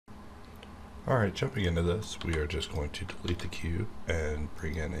Alright, jumping into this, we are just going to delete the cube and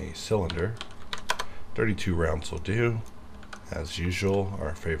bring in a cylinder. 32 rounds will do. As usual,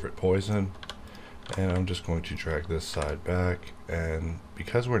 our favorite poison. And I'm just going to drag this side back, and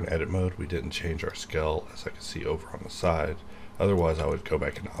because we're in edit mode, we didn't change our scale, as I can see over on the side. Otherwise, I would go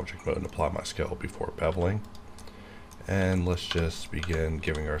back in object mode and apply my scale before beveling. And let's just begin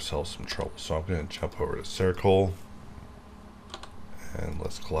giving ourselves some trouble. So I'm going to jump over to circle, and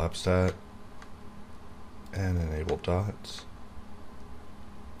let's collapse that, and enable dots.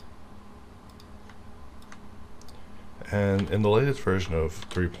 And in the latest version of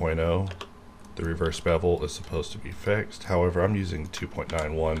 3.0, the reverse bevel is supposed to be fixed. However, I'm using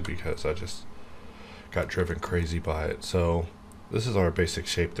 2.91 because I just got driven crazy by it. So this is our basic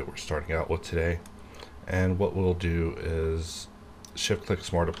shape that we're starting out with today. And what we'll do is shift click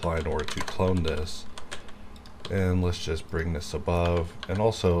Smart Apply in order to clone this. And let's just bring this above. And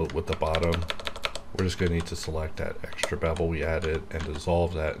also with the bottom, we're just going to need to select that extra bevel we added and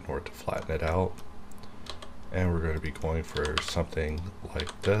dissolve that in order to flatten it out. And we're going to be going for something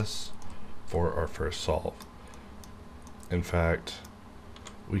like this for our first solve. In fact,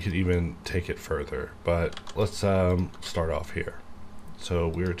 we could even take it further, but let's start off here. So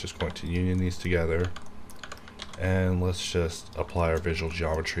we're just going to union these together, and let's just apply our visual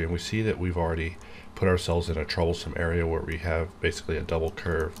geometry. And we see that we've already put ourselves in a troublesome area where we have basically a double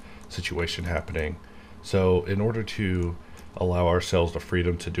curve situation happening. So in order to allow ourselves the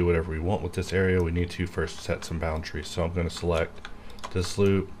freedom to do whatever we want with this area, we need to first set some boundaries. So I'm going to select this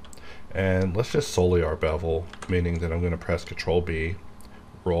loop, and let's just solely our bevel, meaning that I'm going to press Ctrl B,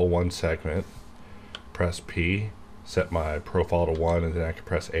 roll one segment, press P, set my profile to 1, and then I can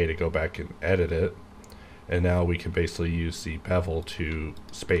press A to go back and edit it. And now we can basically use the bevel to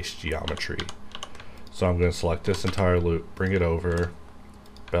space geometry. So I'm going to select this entire loop, bring it over,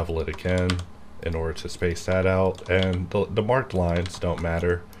 bevel it again in order to space that out. And the marked lines don't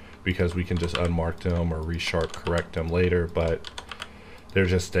matter because we can just unmark them or resharp correct them later, but they're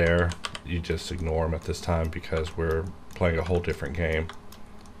just there. You just ignore them at this time because we're playing a whole different game.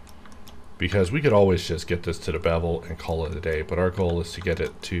 Because we could always just get this to the bevel and call it a day, but our goal is to get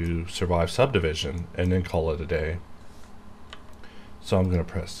it to survive subdivision and then call it a day. So I'm going to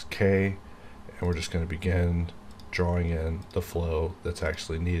press K, and we're just going to begin drawing in the flow that's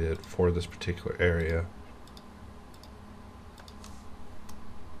actually needed for this particular area.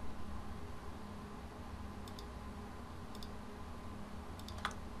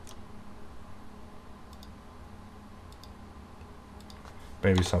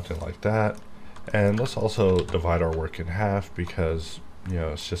 Maybe something like that. And let's also divide our work in half because, you know,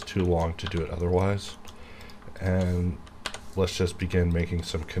 it's just too long to do it otherwise. And let's just begin making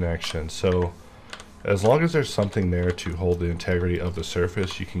some connections. So as long as there's something there to hold the integrity of the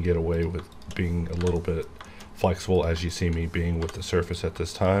surface, you can get away with being a little bit flexible, as you see me being with the surface at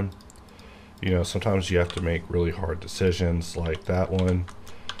this time. You know, sometimes you have to make really hard decisions like that one.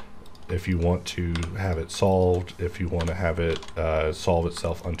 If you want to have it solved, if you want to have it solve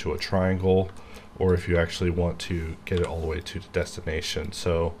itself onto a triangle, or if you actually want to get it all the way to the destination.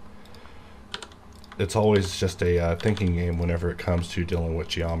 So it's always just a thinking game whenever it comes to dealing with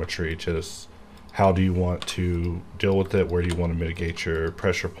geometry. Just how do you want to deal with it? Where do you want to mitigate your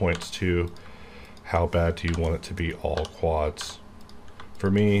pressure points to? How bad do you want it to be all quads? For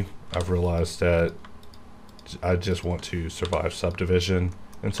me, I've realized that I just want to survive subdivision.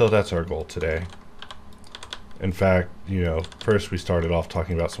 And so that's our goal today. In fact, you know, first we started off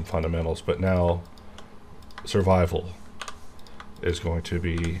talking about some fundamentals, but now survival is going to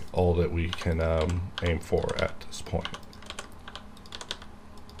be all that we can aim for at this point.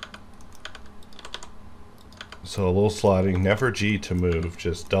 So a little sliding, never G to move,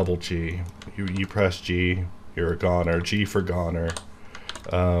 just double G. You press G, you're a goner, G for goner.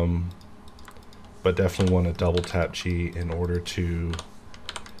 But definitely want to double tap G in order to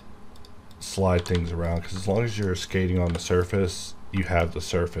slide things around, because as long as you're skating on the surface, you have the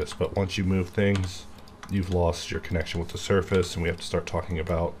surface, but once you move things, you've lost your connection with the surface, and we have to start talking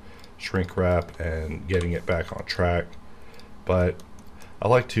about shrink wrap and getting it back on track. But I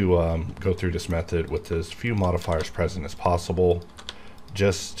like to go through this method with as few modifiers present as possible,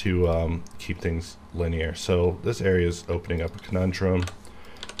 just to keep things linear. So this area is opening up a conundrum.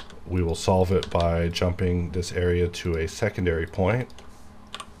 We will solve it by jumping this area to a secondary point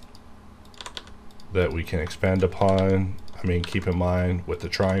that we can expand upon. I mean, keep in mind with the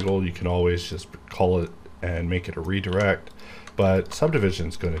triangle, you can always just call it and make it a redirect, but Subdivision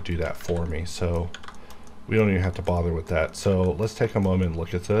is going to do that for me, so we don't even have to bother with that. So let's take a moment and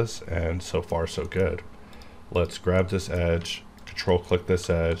look at this, and so far so good. Let's grab this edge, control click this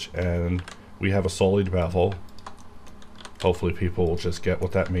edge, and we have a solid bevel. Hopefully people will just get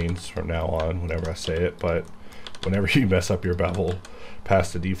what that means from now on whenever I say it, but whenever you mess up your bevel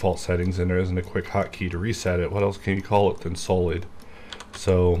past the default settings and there isn't a quick hotkey to reset it, what else can you call it than solid?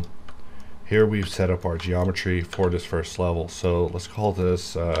 So here we've set up our geometry for this first level. So let's call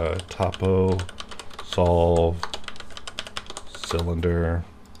this topo solve cylinder,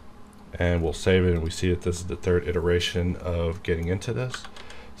 and we'll save it, and we see that this is the third iteration of getting into this.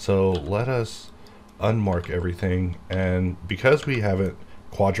 So let us unmark everything, and because we haven't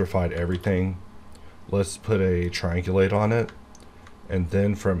quadrified everything, let's put a triangulate on it, and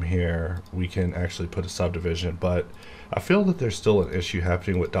then from here we can actually put a subdivision. But I feel that there's still an issue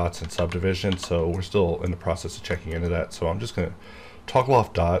happening with dots and subdivision, so we're still in the process of checking into that. So I'm just going to toggle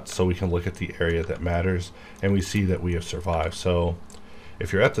off dots so we can look at the area that matters, and we see that we have survived. So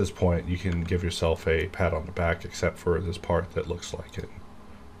if you're at this point, you can give yourself a pat on the back, except for this part that looks like an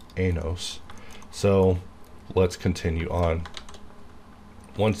anus. So let's continue on.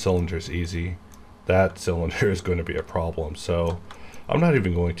 One cylinder is easy. That cylinder is going to be a problem. So I'm not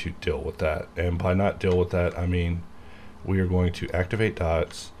even going to deal with that. And by not deal with that, I mean we are going to activate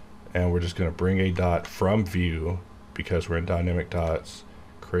dots, and we're just going to bring a dot from view, because we're in dynamic dots,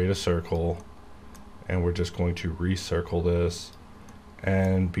 create a circle, and we're just going to recircle this.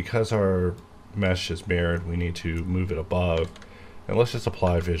 And because our mesh is mirrored, we need to move it above. And let's just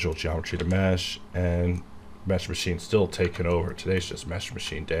apply visual geometry to mesh, and Mesh Machine's still taking over. Today's just Mesh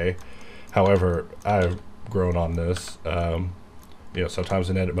Machine day. However, I've grown on this. You know, sometimes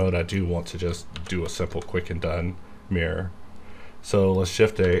in edit mode I do want to just do a simple quick and done mirror. So let's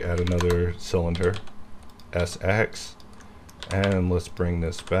shift A, add another cylinder, SX, and let's bring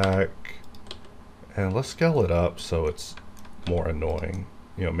this back, and let's scale it up so it's more annoying.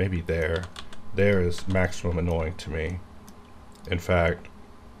 You know, maybe there is maximum annoying to me. In fact,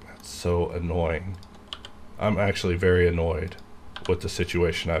 that's so annoying. I'm actually very annoyed with the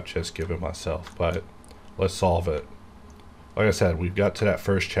situation I've just given myself, but let's solve it. Like I said, we've got to that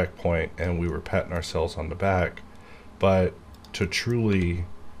first checkpoint and we were patting ourselves on the back, but to truly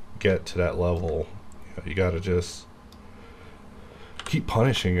get to that level, you gotta just keep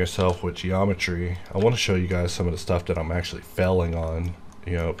punishing yourself with geometry. I want to show you guys some of the stuff that I'm actually failing on,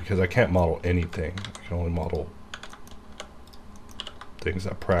 you know, because I can't model anything. I can only model things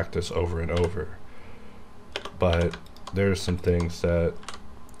I practice over and over. But there's some things that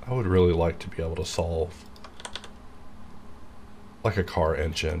I would really like to be able to solve, like a car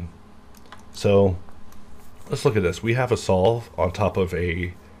engine. So let's look at this. We have a solve on top of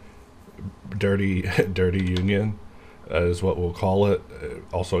a dirty union, is what we'll call it.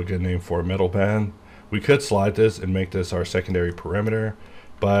 Also a good name for a metal band. We could slide this and make this our secondary perimeter,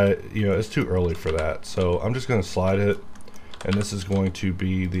 but you know, it's too early for that. So I'm just going to slide it, and this is going to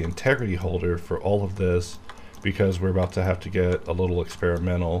be the integrity holder for all of this, because we're about to have to get a little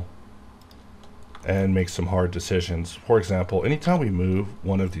experimental and make some hard decisions. For example, anytime we move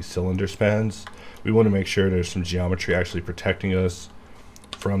one of these cylinder spans, we want to make sure there's some geometry actually protecting us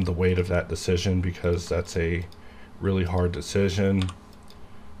from the weight of that decision, because that's a really hard decision.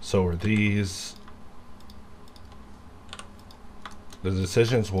 So are these. The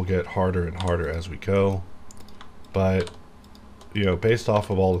decisions will get harder and harder as we go, but you know, based off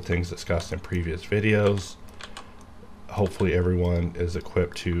of all the things discussed in previous videos, hopefully everyone is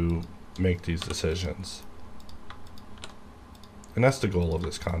equipped to make these decisions. And that's the goal of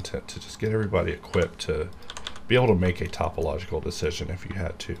this content, to just get everybody equipped to be able to make a topological decision if you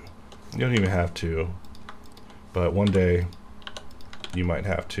had to. You don't even have to, but one day you might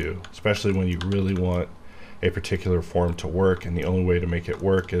have to, especially when you really want a particular form to work, and the only way to make it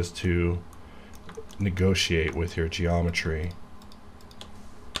work is to negotiate with your geometry.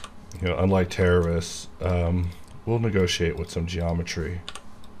 You know, unlike terrorists, we'll negotiate with some geometry.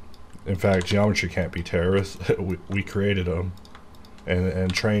 In fact, geometry can't be terrorists. we created them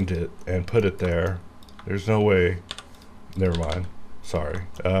and trained it and put it there. There's no way. Never mind. Sorry.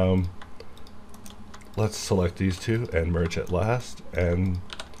 Let's select these two and merge at last, and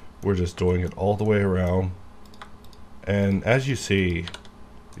we're just doing it all the way around. And as you see,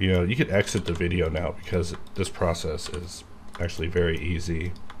 you know, you could exit the video now, because this process is actually very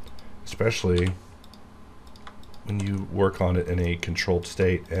easy, especially when you work on it in a controlled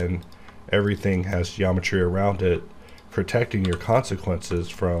state and everything has geometry around it, protecting your consequences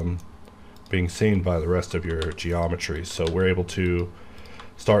from being seen by the rest of your geometry. So we're able to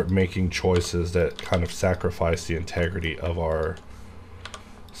start making choices that kind of sacrifice the integrity of our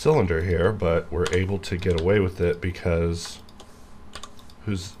cylinder here, but we're able to get away with it because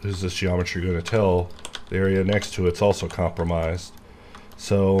who's this geometry going to tell? The area next to it's also compromised.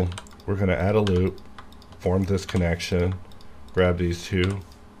 So we're going to add a loop, form this connection, grab these two,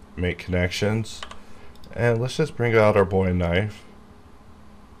 make connections, and let's just bring out our boy knife.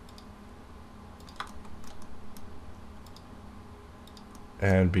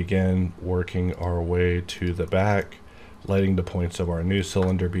 And begin working our way to the back, letting the points of our new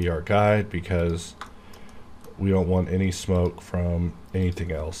cylinder be our guide because we don't want any smoke from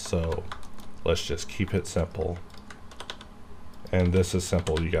anything else. So let's just keep it simple. And this is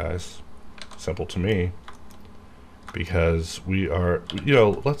simple, you guys. Simple to me because we are, you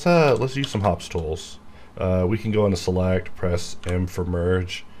know, let's use some hops tools. We can go into select, press M for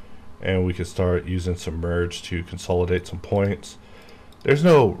merge, and we can start using some merge to consolidate some points. There's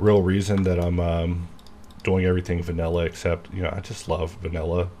no real reason that I'm doing everything vanilla, except, you know, I just love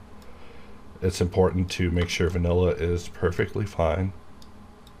vanilla. It's important to make sure vanilla is perfectly fine.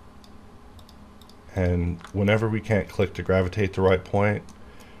 And whenever we can't click to gravitate the right point,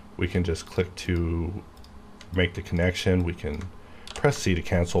 we can just click to make the connection. We can press C to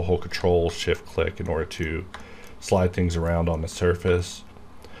cancel, hold Control, Shift click in order to slide things around on the surface.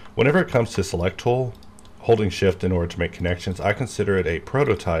 Whenever it comes to select tool, holding Shift in order to make connections, I consider it a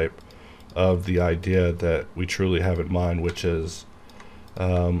prototype of the idea that we truly have in mind, which is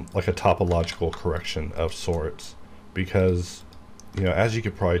like a topological correction of sorts. Because, you know, as you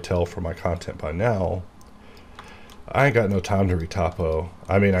could probably tell from my content by now, I ain't got no time to retopo.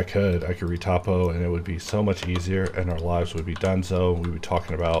 I mean, I could retopo and it would be so much easier and our lives would be donezo. We'd be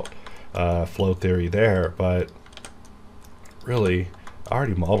talking about flow theory there, but really, I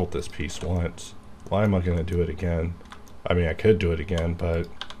already modeled this piece once. Why am I going to do it again? I mean, I could do it again, but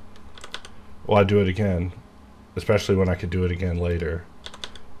why do it again? Especially when I could do it again later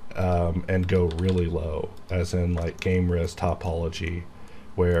and go really low, as in like game res topology,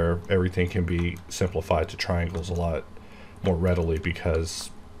 where everything can be simplified to triangles a lot more readily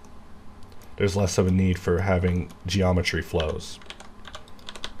because there's less of a need for having geometry flows.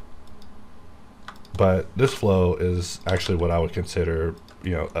 But this flow is actually what I would consider,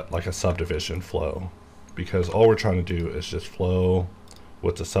 you know, like a subdivision flow, because all we're trying to do is just flow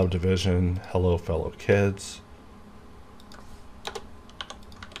with the subdivision. Hello, fellow kids.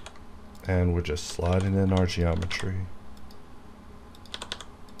 And we're just sliding in our geometry.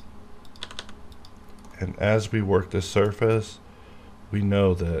 And as we work this surface, we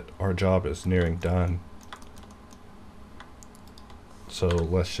know that our job is nearing done. So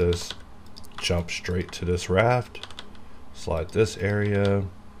let's just jump straight to this raft, slide this area,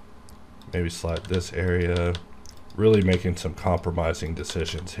 maybe slide this area, really making some compromising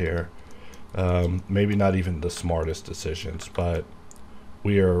decisions here. Maybe not even the smartest decisions, but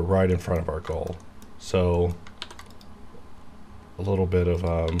we are right in front of our goal. So a little bit of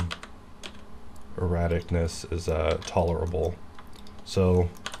erraticness is tolerable. So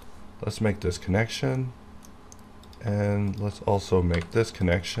let's make this connection, and let's also make this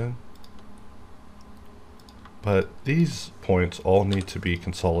connection. But these points all need to be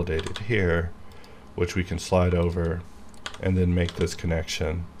consolidated here, which we can slide over and then make this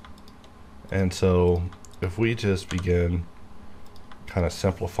connection. And so if we just begin kind of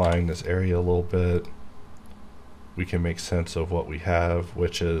simplifying this area a little bit, we can make sense of what we have,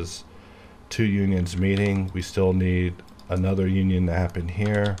 which is two unions meeting. We still need another union to happen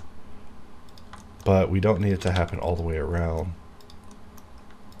here, but we don't need it to happen all the way around.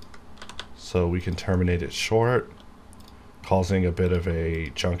 So we can terminate it short, causing a bit of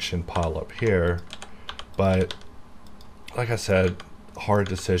a junction pile up here. But like I said, hard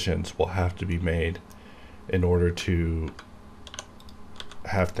decisions will have to be made in order to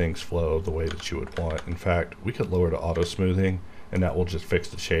have things flow the way that you would want. In fact, we could lower to auto smoothing and that will just fix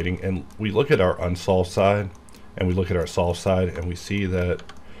the shading. And we look at our unsolved side and we look at our solved side and we see that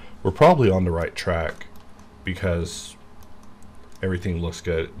we're probably on the right track because everything looks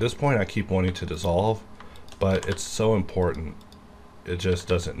good. At this point I keep wanting to dissolve, but it's so important, it just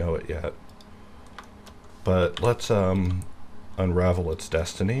doesn't know it yet. But let's unravel its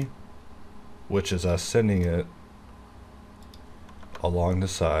destiny, which is us sending it along the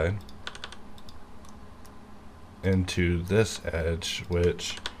side into this edge,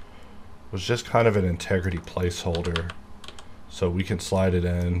 which was just kind of an integrity placeholder. So we can slide it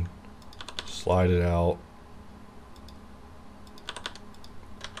in, slide it out,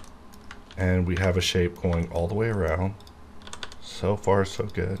 and we have a shape going all the way around. So far so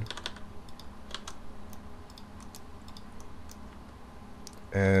good.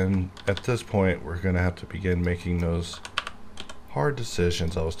 And at this point we're going to have to begin making those hard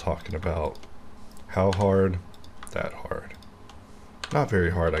decisions I was talking about. How hard? That hard. Not very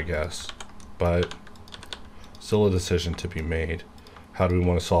hard, I guess, but still a decision to be made. How do we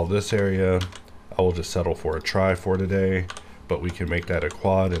want to solve this area? I will just settle for a try for today, but we can make that a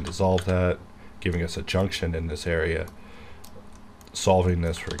quad and dissolve that, giving us a junction in this area. Solving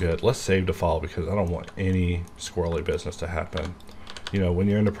this for good. Let's save the file because I don't want any squirrely business to happen. You know, when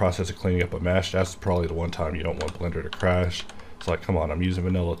you're in the process of cleaning up a mesh, that's probably the one time you don't want Blender to crash. It's like, come on, I'm using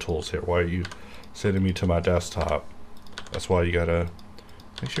vanilla tools here. Why are you sending me to my desktop? That's why you gotta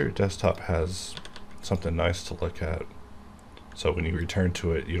make sure your desktop has something nice to look at. So when you return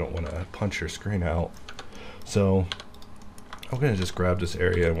to it, you don't want to punch your screen out. So I'm going to just grab this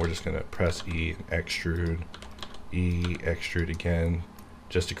area and we're just going to press E and extrude. E, extrude again,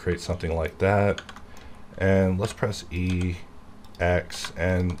 just to create something like that. And let's press E, X,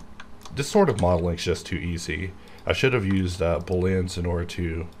 and this sort of modeling is just too easy. I should have used booleans in order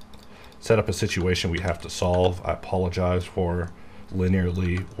to set up a situation we have to solve. I apologize for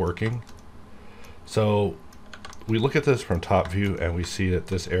linearly working. So we look at this from top view and we see that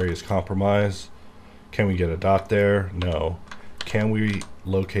this area is compromised. Can we get a dot there? No. Can we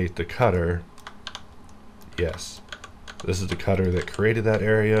locate the cutter? Yes. This is the cutter that created that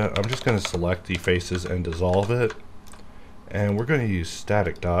area. I'm just going to select the faces and dissolve it. And we're going to use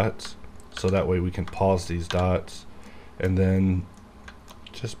static dots, so that way we can pause these dots and then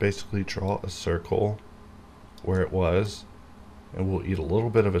just basically draw a circle where it was, and we'll eat a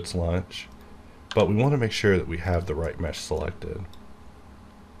little bit of its lunch. But we want to make sure that we have the right mesh selected.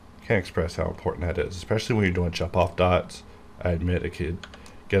 Can't express how important that is, especially when you're doing jump off dots. I admit it could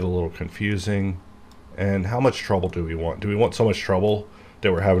get a little confusing. And how much trouble do we want? Do we want so much trouble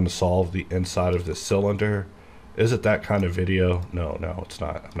that we're having to solve the inside of this cylinder? Is it that kind of video? No, it's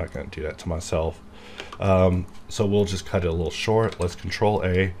not. I'm not going to do that to myself. So we'll just cut it a little short. Let's Control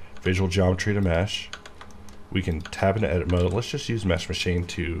A, Visual Geometry to Mesh. We can tab into Edit Mode. Let's just use Mesh Machine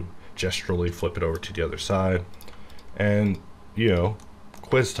to gesturally flip it over to the other side. And, you know,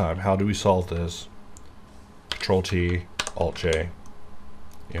 quiz time. How do we solve this? Control T, Alt J.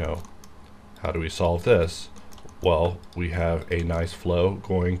 You know, how do we solve this? Well, we have a nice flow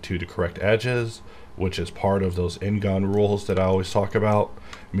going to the correct edges, which is part of those in-gun rules that I always talk about,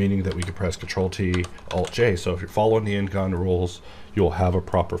 meaning that we can press Control T, Alt J. So if you're following the in-gun rules, you'll have a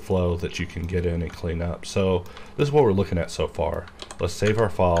proper flow that you can get in and clean up. So this is what we're looking at so far. Let's save our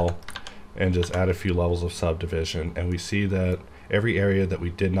file and just add a few levels of subdivision, and we see that every area that we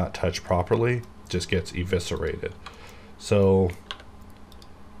did not touch properly just gets eviscerated. So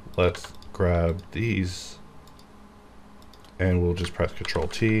let's grab these and we'll just press Control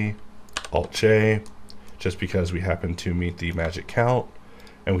T, Alt J, just because we happen to meet the magic count.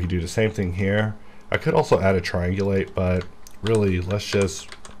 And we can do the same thing here. I could also add a triangulate, but really let's just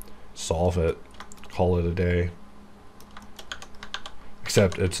solve it, call it a day.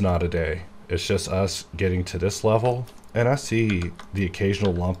 Except it's not a day. It's just us getting to this level. And I see the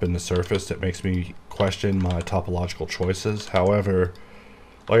occasional lump in the surface that makes me question my topological choices. However,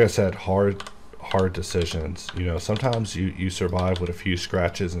 like I said, hard decisions. You know, sometimes you survive with a few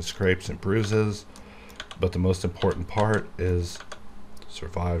scratches and scrapes and bruises, but the most important part is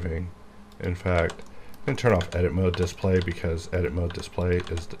surviving. In fact, I'm going to turn off edit mode display because edit mode display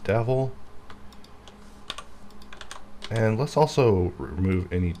is the devil. And let's also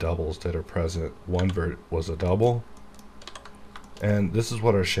remove any doubles that are present. One vert was a double. And this is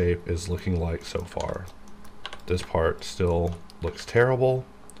what our shape is looking like so far. This part still looks terrible.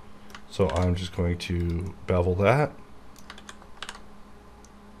 So I'm just going to bevel that.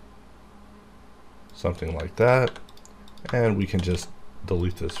 Something like that. And we can just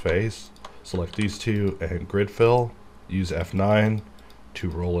delete this face. Select these two and grid fill. Use F9 to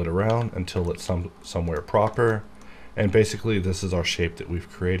roll it around until it's somewhere proper. And basically this is our shape that we've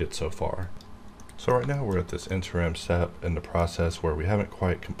created so far. So right now we're at this interim step in the process where we haven't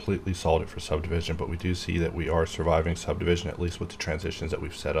quite completely solved it for subdivision, but we do see that we are surviving subdivision, at least with the transitions that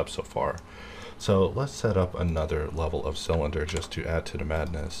we've set up so far. So let's set up another level of cylinder just to add to the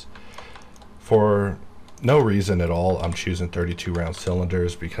madness. For no reason at all, I'm choosing 32 round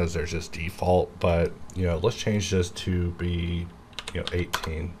cylinders because they're just default, but you know, let's change this to be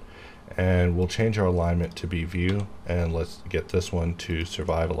 18. And we'll change our alignment to be view, and let's get this one to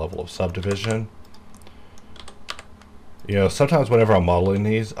survive a level of subdivision. You know, sometimes whenever I'm modeling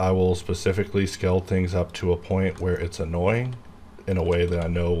these, I will specifically scale things up to a point where it's annoying in a way that I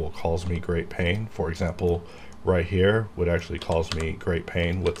know will cause me great pain. For example, right here would actually cause me great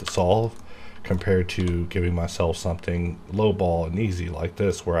pain with the solve, compared to giving myself something low ball and easy like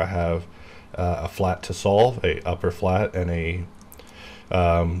this, where I have a flat to solve, a upper flat, and a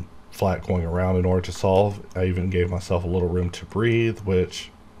flat going around in order to solve. I even gave myself a little room to breathe,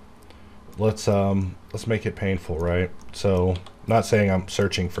 which let's make it painful, right? So Not saying I'm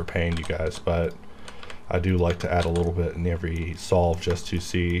searching for pain, you guys, but I do like to add a little bit in every solve just to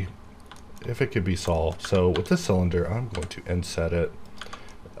see if it could be solved. So with this cylinder, I'm going to inset it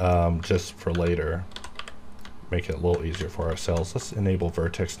just for later. Make it a little easier for ourselves. Let's enable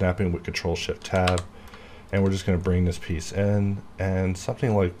vertex snapping with Control-Shift-Tab, and we're just going to bring this piece in, and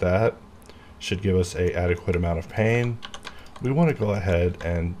something like that should give us a adequate amount of pane. We want to go ahead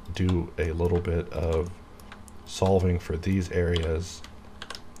and do a little bit of solving for these areas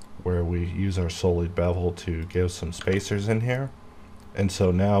where we use our solid bevel to give some spacers in here. And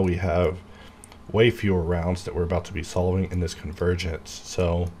so now we have way fewer rounds that we're about to be solving in this convergence.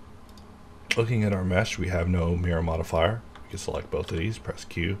 So looking at our mesh, we have no mirror modifier. We can select both of these, press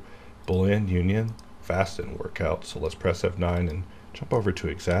Q, Boolean, Union, Fast didn't work out. So let's press F9 and jump over to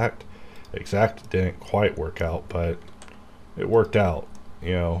Exact. Exact didn't quite work out, but it worked out.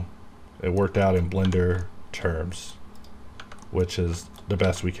 You know, it worked out in Blender terms, which is the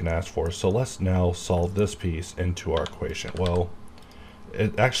best we can ask for. So let's now solve this piece into our equation. Well,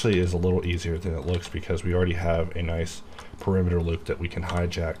 it actually is a little easier than it looks because we already have a nice perimeter loop that we can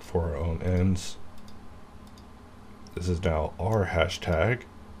hijack for our own ends. This is now our hashtag,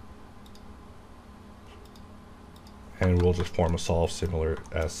 and we'll just form a solve similar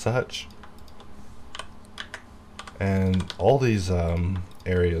as such. And all these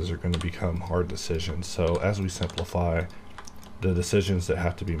areas are going to become hard decisions. So as we simplify, the decisions that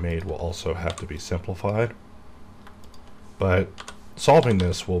have to be made will also have to be simplified. But solving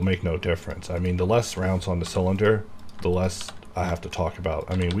this will make no difference. I mean, the less rounds on the cylinder, the less I have to talk about.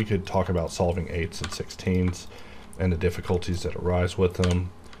 I mean, we could talk about solving 8s and 16s and the difficulties that arise with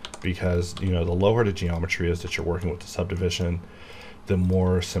them, because, you know, the lower the geometry is that you're working with the subdivision, the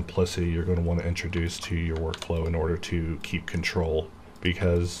more simplicity you're going to want to introduce to your workflow in order to keep control.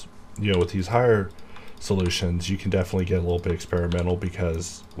 Because, you know, with these higher solutions, you can definitely get a little bit experimental,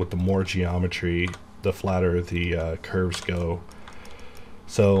 because with the more geometry, the flatter the curves go.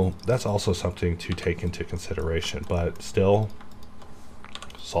 So that's also something to take into consideration. But still,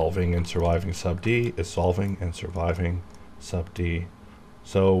 solving and surviving sub D is solving and surviving sub D.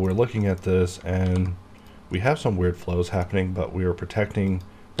 So we're looking at this, and we have some weird flows happening, but we are protecting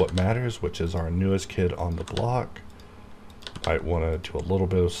what matters, which is our newest kid on the block. Might want to do a little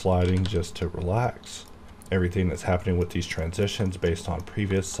bit of sliding just to relax everything that's happening with these transitions based on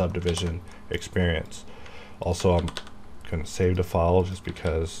previous subdivision experience. Also, I'm going to save the file just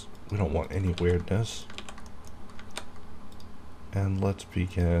because we don't want any weirdness. And let's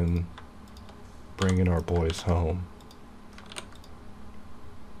begin bringing our boys home.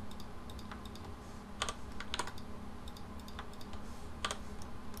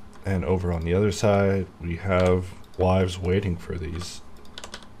 And over on the other side, we have wives waiting for these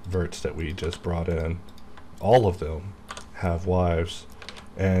verts that we just brought in. All of them have wives,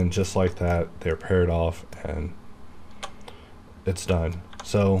 and just like that, they're paired off and it's done.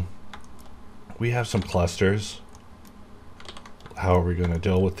 So we have some clusters. How are we going to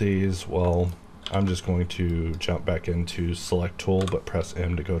deal with these? Well, I'm just going to jump back into Select Tool, but press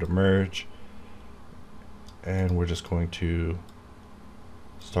M to go to Merge. And we're just going to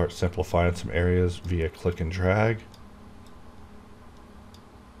start simplifying some areas via click and drag.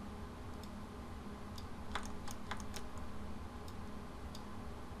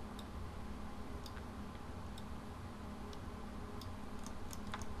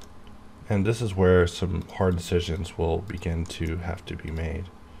 And this is where some hard decisions will begin to have to be made,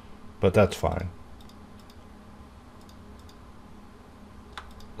 but that's fine.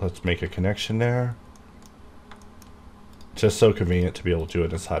 Let's make a connection there. Just so convenient to be able to do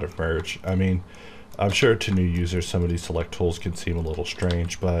it inside of Merge. I mean, I'm sure to new users some of these select tools can seem a little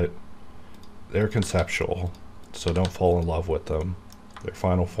strange, but they're conceptual, so don't fall in love with them. Their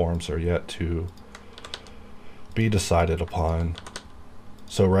final forms are yet to be decided upon.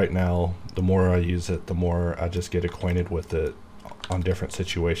 So right now, the more I use it, the more I just get acquainted with it on different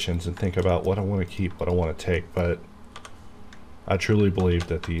situations and think about what I want to keep, what I want to take. But I truly believe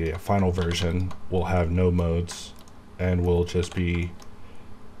that the final version will have no modes and will just be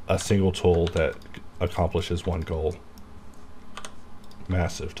a single tool that accomplishes one goal.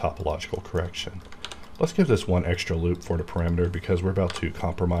 Massive topological correction. Let's give this one extra loop for the parameter because we're about to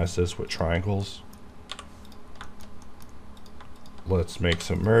compromise this with triangles. Let's make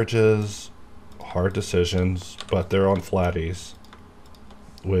some merges, hard decisions, but they're on flatties,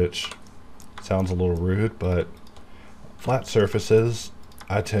 which sounds a little rude, but flat surfaces,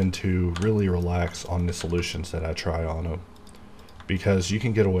 I tend to really relax on the solutions that I try on them because you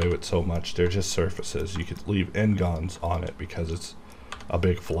can get away with so much. They're just surfaces. You could leave n-gons on it because it's a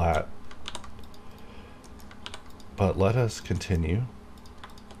big flat. But let us continue.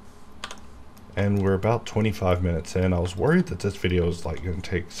 And we're about 25 minutes in. I was worried that this video is like going to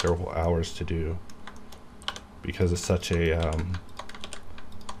take several hours to do because it's such a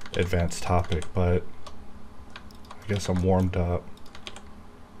advanced topic, but I guess I'm warmed up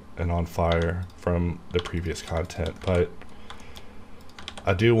and on fire from the previous content. But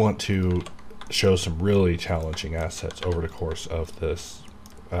I do want to show some really challenging assets over the course of this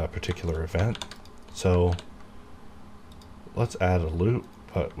particular event. So let's add a loop,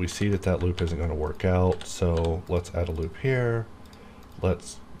 but we see that that loop isn't going to work out. So let's add a loop here.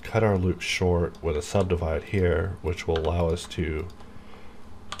 Let's cut our loop short with a subdivide here, which will allow us to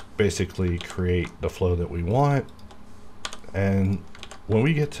basically create the flow that we want. And when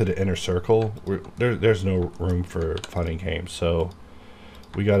we get to the inner circle, there's no room for fun and games. So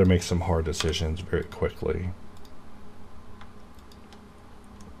we got to make some hard decisions very quickly.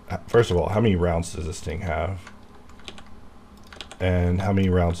 First of all, how many rounds does this thing have? And how many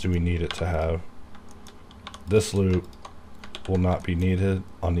rounds do we need it to have? This loop will not be needed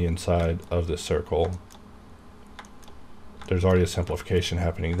on the inside of this circle. There's already a simplification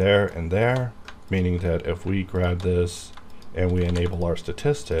happening there and there, meaning that if we grab this and we enable our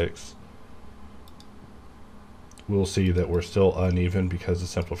statistics, we'll see that we're still uneven because the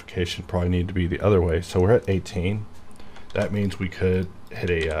simplification probably need to be the other way. So we're at 18. That means we could hit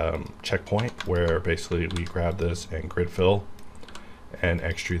a checkpoint where basically we grab this and grid fill and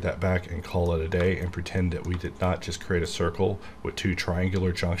extrude that back and call it a day and pretend that we did not just create a circle with two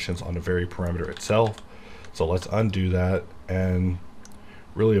triangular junctions on the very perimeter itself. So let's undo that and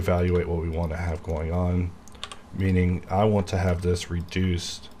really evaluate what we want to have going on, meaning I want to have this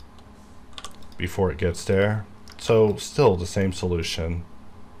reduced before it gets there. So still the same solution.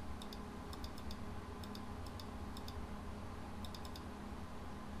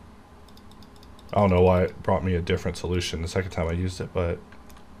 I don't know why it brought me a different solution the second time I used it, but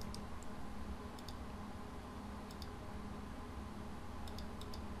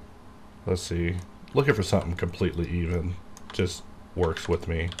let's see. Looking for something completely even just works with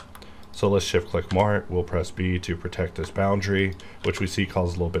me. So let's shift click Mart. We'll press B to protect this boundary, which we see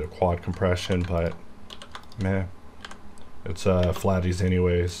causes a little bit of quad compression, but meh. It's flatties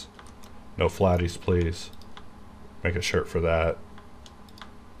anyways. No flatties, please. Make a shirt for that.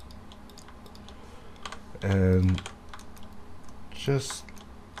 And just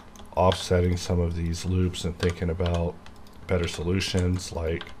offsetting some of these loops and thinking about better solutions,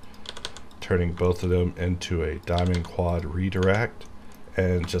 like turning both of them into a diamond quad redirect.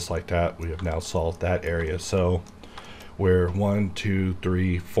 And just like that, we have now solved that area. So we're 1, 2,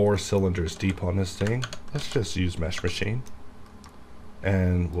 3, 4 cylinders deep on this thing. Let's just use Mesh Machine.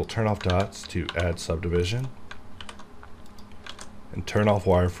 And we'll turn off dots to add subdivision. And turn off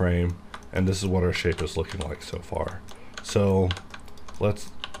wireframe. And this is what our shape is looking like so far. So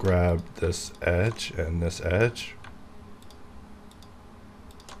let's grab this edge and this edge.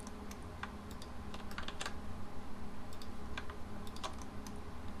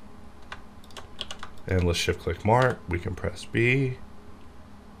 And let's shift click Mart. We can press B.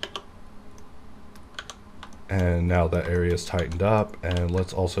 And now that area is tightened up. And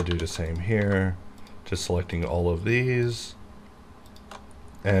let's also do the same here. Just selecting all of these.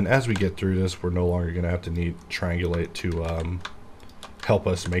 And as we get through this, we're no longer going to have to need triangulate to help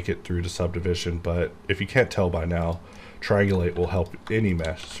us make it through the subdivision. But if you can't tell by now, triangulate will help any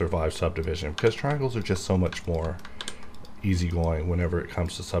mesh survive subdivision because triangles are just so much more easygoing whenever it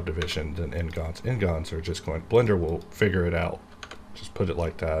comes to subdivision than n-gons. N-gons are just going, Blender will figure it out. Just put it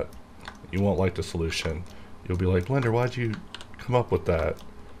like that. You won't like the solution. You'll be like, Blender, why'd you come up with that?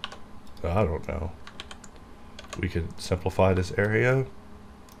 I don't know. We could simplify this area.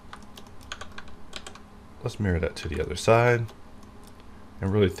 Let's mirror that to the other side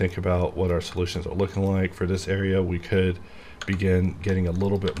and really think about what our solutions are looking like. For this area, we could begin getting a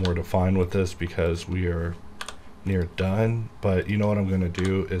little bit more defined with this because we are near done. But you know what I'm going to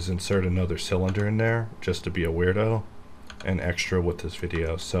do is insert another cylinder in there just to be a weirdo and extra with this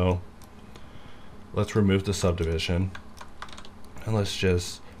video. So let's remove the subdivision and let's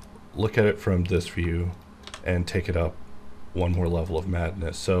just look at it from this view and take it up one more level of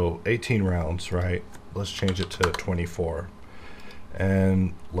madness. So 18 rounds, right? Let's change it to 24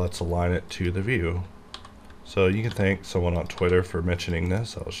 and let's align it to the view. So you can thank someone on Twitter for mentioning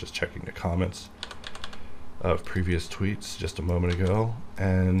this. I was just checking the comments of previous tweets just a moment ago.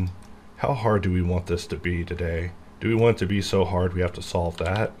 And how hard do we want this to be today? Do we want it to be so hard we have to solve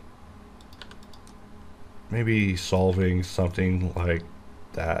that? Maybe solving something like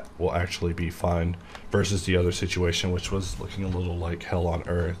that will actually be fun versus the other situation, which was looking a little like hell on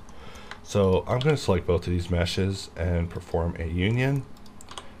earth. So I'm going to select both of these meshes and perform a union.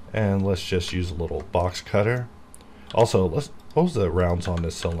 And let's just use a little box cutter. Also, what was the rounds on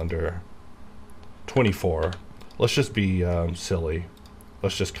this cylinder? 24. Let's just be silly.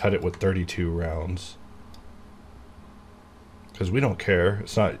 Let's just cut it with 32 rounds. Because we don't care.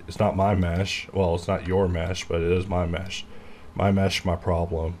 It's not my mesh. Well, it's not your mesh, but it is my mesh. My mesh, my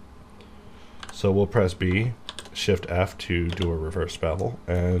problem. So we'll press B, Shift F to do a reverse bevel,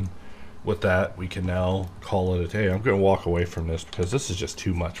 and with that we can now call it a day. I'm going to walk away from this because this is just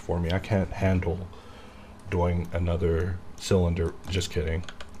too much for me. I can't handle doing another cylinder. Just kidding.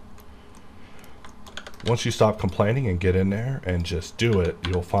 Once you stop complaining and get in there and just do it,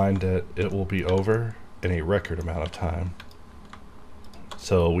 you'll find that it will be over in a record amount of time.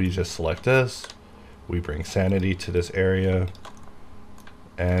 So we just select this, we bring sanity to this area,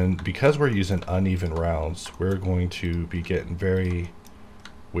 and because we're using uneven rounds, we're going to be getting very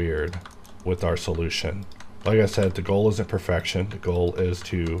weird with our solution. Like I said, the goal isn't perfection, the goal is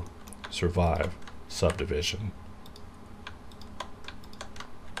to survive subdivision,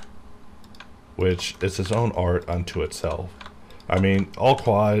 which is its own art unto itself. I mean, all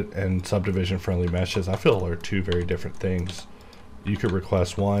quad and subdivision friendly meshes, I feel, are two very different things. You could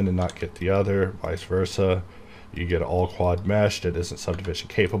request one and not get the other, vice versa. You get an all quad mesh that isn't subdivision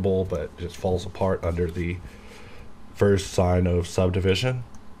capable but just falls apart under the first sign of subdivision.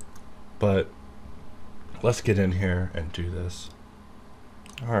 But let's get in here and do this.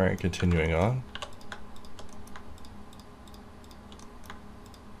 Alright, continuing on.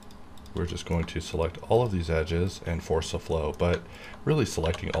 We're just going to select all of these edges and force a flow, but really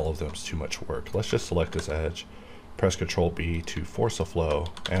selecting all of them is too much work. Let's just select this edge, press Ctrl B to force a flow,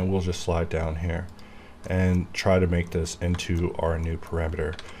 and we'll just slide down here and try to make this into our new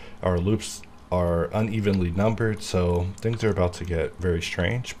parameter. Our loops are unevenly numbered, so things are about to get very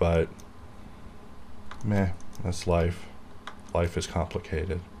strange, but meh, that's life. Life is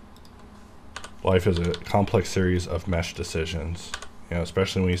complicated. Life is a complex series of mesh decisions. You know,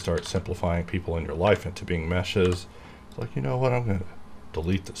 especially when you start simplifying people in your life into being meshes. It's like, you know what, I'm gonna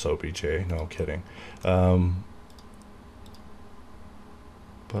delete this OBJ. No, I'm kidding.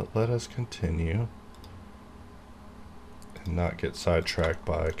 But let us continue and not get sidetracked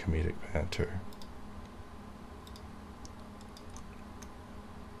by comedic banter.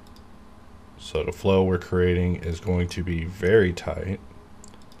 So the flow we're creating is going to be very tight,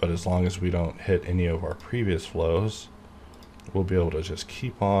 but as long as we don't hit any of our previous flows, we'll be able to just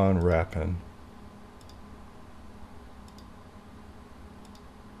keep on wrapping.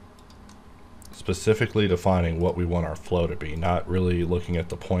 Specifically defining what we want our flow to be, not really looking at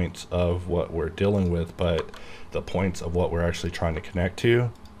the points of what we're dealing with, but the points of what we're actually trying to connect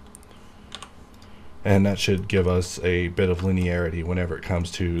to. And that should give us a bit of linearity whenever it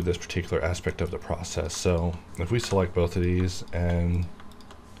comes to this particular aspect of the process. So if we select both of these and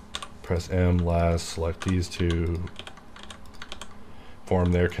press M last, select these two,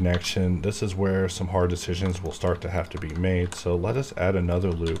 form their connection, this is where some hard decisions will start to have to be made. So let us add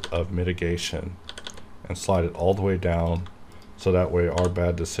another loop of mitigation and slide it all the way down, so that way our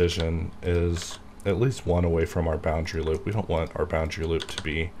bad decision is at least one away from our boundary loop. We don't want our boundary loop to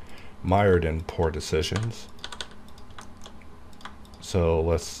be mired in poor decisions. So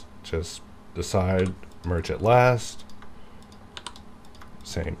let's just decide merge at last.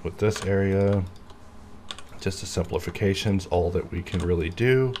 Same with this area. Just the simplification's all that we can really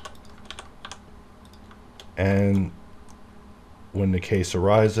do. And when the case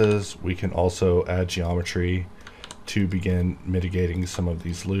arises, we can also add geometry to begin mitigating some of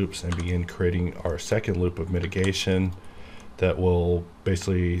these loops and begin creating our second loop of mitigation that will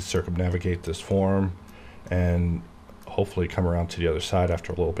basically circumnavigate this form and hopefully come around to the other side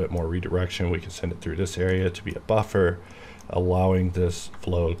after a little bit more redirection. We can send it through this area to be a buffer, allowing this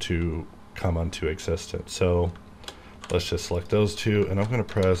flow to come onto existence. So let's just select those two, and I'm going to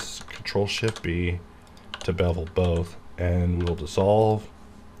press Ctrl Shift B to bevel both, and we'll dissolve,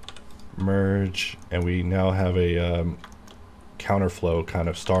 merge, and we now have a counter flow kind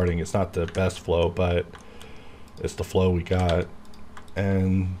of starting. It's not the best flow, but it's the flow we got.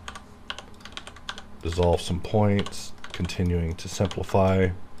 And dissolve some points, continuing to simplify.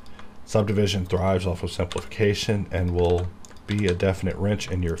 Subdivision thrives off of simplification and will be a definite wrench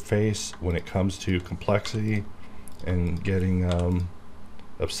in your face when it comes to complexity and getting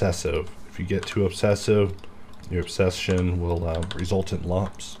obsessive. If you get too obsessive, your obsession will result in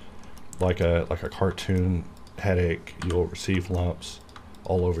lumps. Like a cartoon headache, you'll receive lumps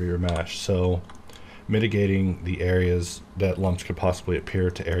all over your mesh. So mitigating the areas that lumps could possibly appear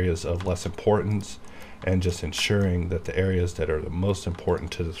to areas of less importance, and just ensuring that the areas that are the most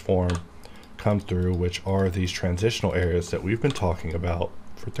important to this form come through, which are these transitional areas that we've been talking about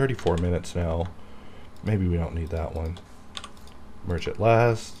for 34 minutes now. Maybe we don't need that one. Merge it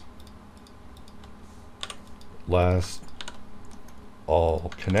last,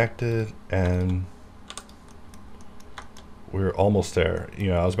 all connected, and we're almost there. You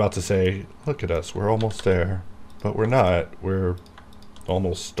know, I was about to say, look at us, we're almost there, but we're not. We're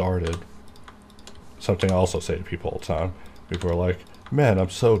almost started. Something I also say to people all the time. People are like, man, I'm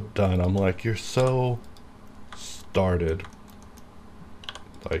so done. I'm like, you're so started.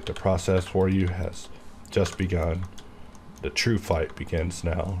 Like, the process for you has just begun. The true fight begins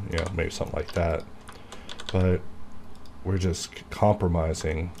now. You know, maybe something like that. But we're just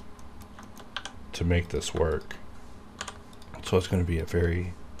compromising to make this work. So it's going to be a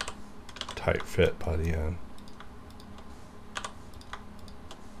very tight fit by the end.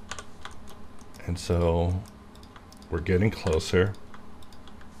 And so we're getting closer.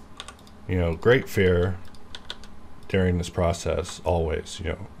 You know, great fear during this process, always, you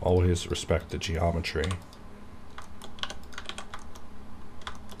know, always respect the geometry.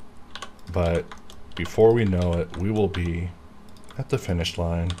 But before we know it, we will be at the finish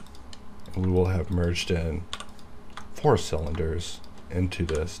line, and we will have merged in 4 cylinders into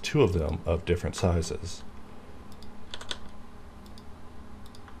this, 2 of them of different sizes.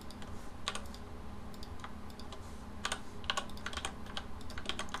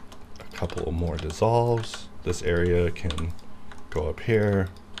 A couple of more dissolves. This area can go up here,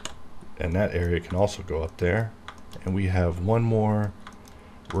 and that area can also go up there. And we have one more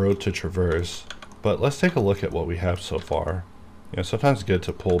road to traverse. But let's take a look at what we have so far. You know, sometimes it's good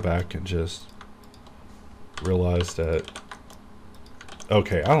to pull back and just realize that,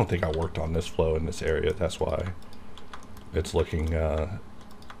 okay, I don't think I worked on this flow in this area. That's why it's looking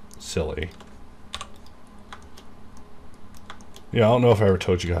silly. Yeah, I don't know if I ever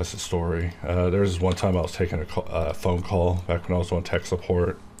told you guys the story. There was one time I was taking a phone call back when I was on tech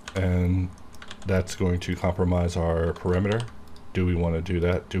support, and that's going to compromise our perimeter. Do we want to do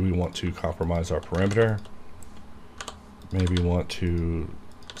that? Do we want to compromise our perimeter? Maybe want to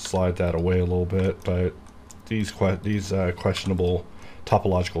slide that away a little bit, but these questionable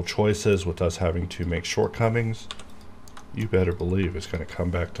topological choices with us having to make shortcomings, you better believe it's going to come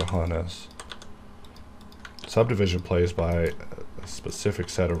back to haunt us. Subdivision plays by a specific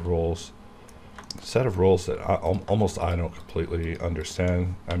set of rules. A set of rules that I don't completely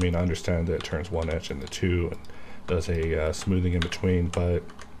understand. I mean, I understand that it turns one edge into 2 and does a smoothing in between, but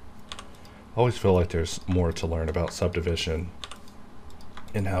I always feel like there's more to learn about subdivision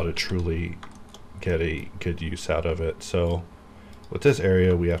and how to truly get a good use out of it. So with this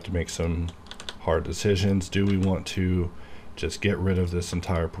area, we have to make some hard decisions. Do we want to just get rid of this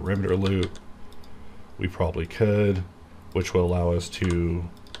entire perimeter loop? We probably could, which will allow us to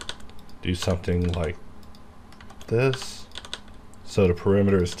do something like this. So the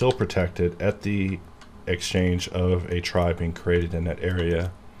perimeter is still protected at the exchange of a trie being created in that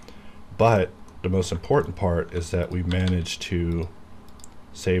area. But the most important part is that we managed to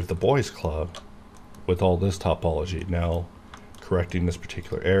save the boys club with all this topology. Now, correcting this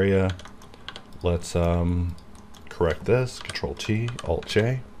particular area, let's correct this, Control T, Alt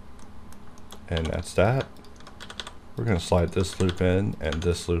J, and that's that. We're going to slide this loop in and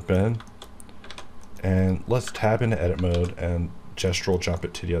this loop in, and let's tab into edit mode and gestural jump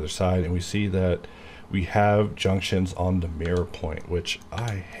it to the other side, and we see that we have junctions on the mirror point, which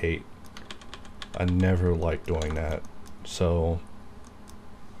I hate. I never like doing that. So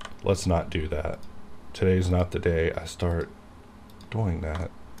let's not do that. Today's not the day I start doing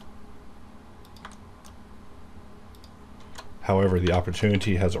that. However, the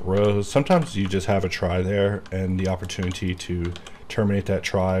opportunity has arose. Sometimes you just have a trie there, and the opportunity to terminate that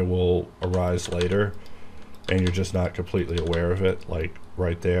trie will arise later, and you're just not completely aware of it. Like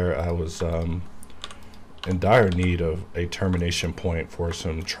right there, I was in dire need of a termination point for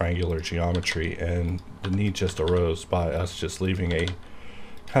some triangular geometry, and the need just arose by us just leaving a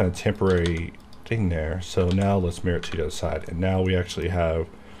kind of temporary thing there. So now let's mirror it to the other side, and now we actually have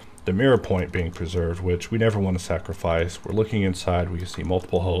the mirror point being preserved, which we never want to sacrifice. We're looking inside, we can see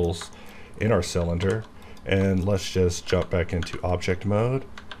multiple holes in our cylinder, and let's just jump back into object mode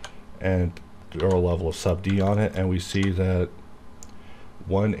and throw a level of sub D on it, and we see that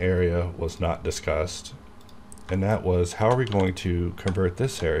one area was not discussed, and that was how are we going to convert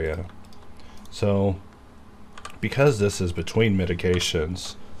this area. So because this is between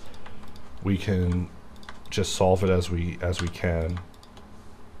mitigations, we can just solve it as we can,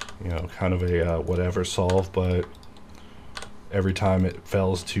 you know, kind of a whatever solve, but every time it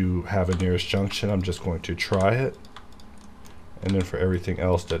fails to have a nearest junction, I'm just going to try it, And then for everything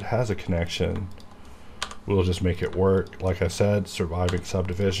else that has a connection, we'll just make it work. Like I said, surviving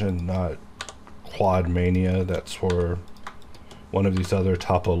subdivision, not quad mania. That's for one of these other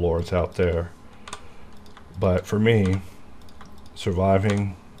topo lords out there. But for me,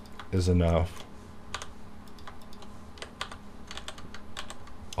 surviving is enough.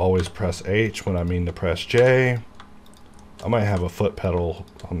 Always press H when I mean to press J. I might have a foot pedal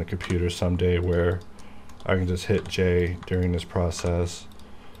on the computer someday where I can just hit J during this process,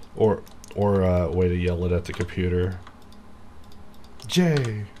 or a way to yell it at the computer.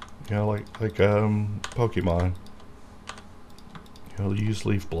 J, you know, like Pokemon. You know, use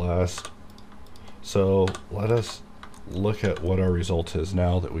Leaf Blast. So let us look at what our result is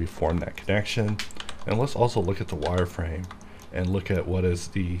now that we've formed that connection, and let's also look at the wireframe and look at what is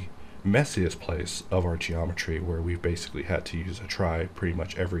the messiest place of our geometry, where we've basically had to use a try pretty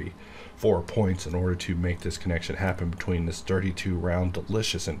much every 4 points in order to make this connection happen between this 32 round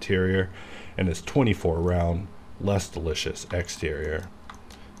delicious interior and this 24 round less delicious exterior.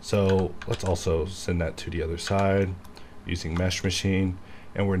 So let's also send that to the other side using Mesh Machine,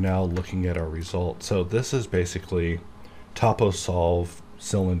 and we're now looking at our result. So this is basically topo solve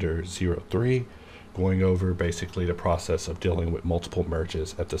cylinder 03, going over basically the process of dealing with multiple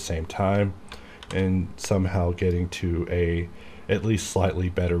merges at the same time and somehow getting to a at least slightly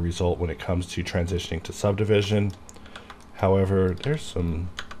better result when it comes to transitioning to subdivision. However, there's some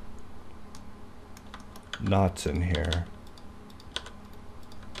knots in here.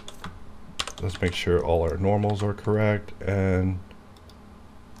 Let's make sure all our normals are correct and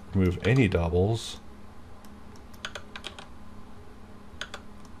remove any doubles.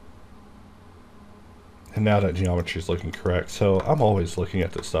 And now that geometry is looking correct. So I'm always looking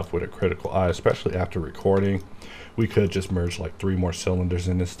at this stuff with a critical eye, especially after recording. We could just merge like 3 more cylinders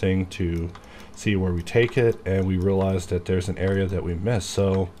in this thing to see where we take it, and we realized that there's an area that we missed.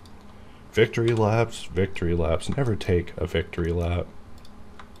 So victory laps, never take a victory lap.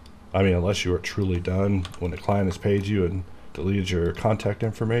 I mean, unless you are truly done. When the client has paid you and deleted your contact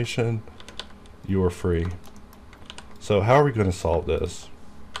information, you are free. So how are we going to solve this?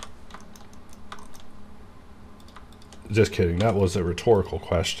 Just kidding, that was a rhetorical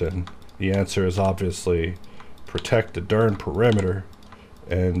question. The answer is obviously protect the darn perimeter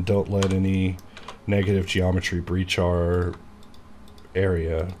and don't let any negative geometry breach our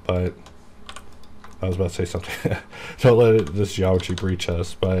area. But I was about to say something. Don't let this geometry breach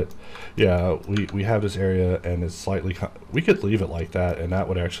us. But yeah, we have this area and it's slightly, we could leave it like that and that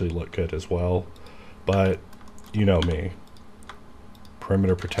would actually look good as well. But you know me,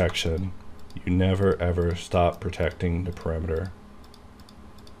 perimeter protection. You never ever stop protecting the perimeter.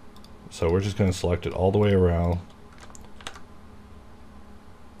 So we're just going to select it all the way around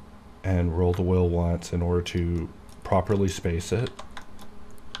and roll the wheel once in order to properly space it.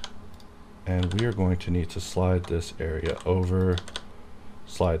 And we are going to need to slide this area over,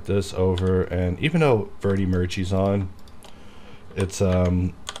 slide this over, and even though Verti Merge's on, it's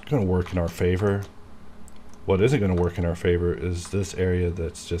going to work in our favor. What isn't going to work in our favor is this area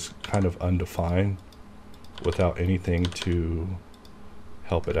that's just kind of undefined without anything to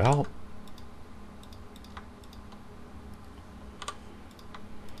help it out.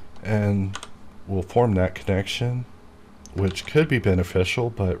 And we'll form that connection, which could be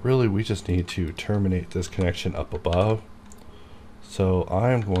beneficial, but really we just need to terminate this connection up above. So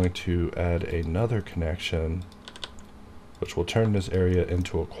I'm going to add another connection which will turn this area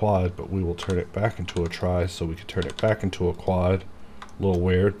into a quad, but we will turn it back into a tri, so we can turn it back into a quad. A little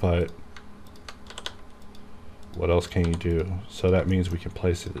weird, but what else can you do? So that means we can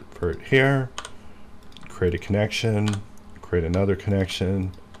place it for it here, create a connection, create another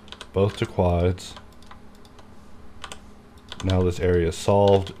connection, both to quads. Now this area is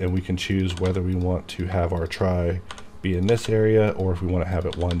solved, and we can choose whether we want to have our tri be in this area or if we want to have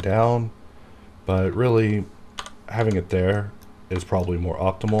it one down. But really, having it there is probably more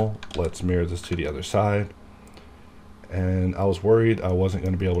optimal. Let's mirror this to the other side. And I was worried I wasn't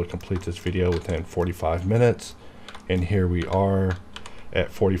going to be able to complete this video within 45 minutes. And here we are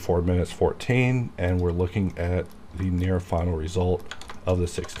at 44 minutes 14, and we're looking at the near final result of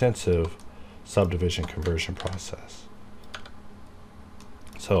this extensive subdivision conversion process.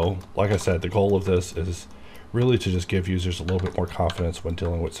 So, like I said, the goal of this is really to just give users a little bit more confidence when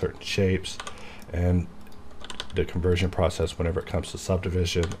dealing with certain shapes and the conversion process whenever it comes to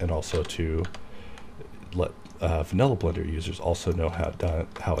subdivision, and also to let vanilla Blender users also know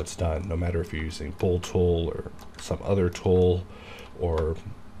how it's done, no matter if you're using Bull Tool or some other tool or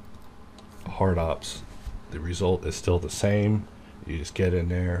HardOps. The result is still the same, You just get in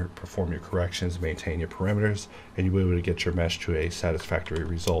there, perform your corrections, maintain your parameters, and you'll be able to get your mesh to a satisfactory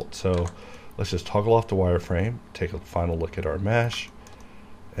result. So let's just toggle off the wireframe, take a final look at our mesh,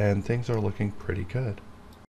 and things are looking pretty good.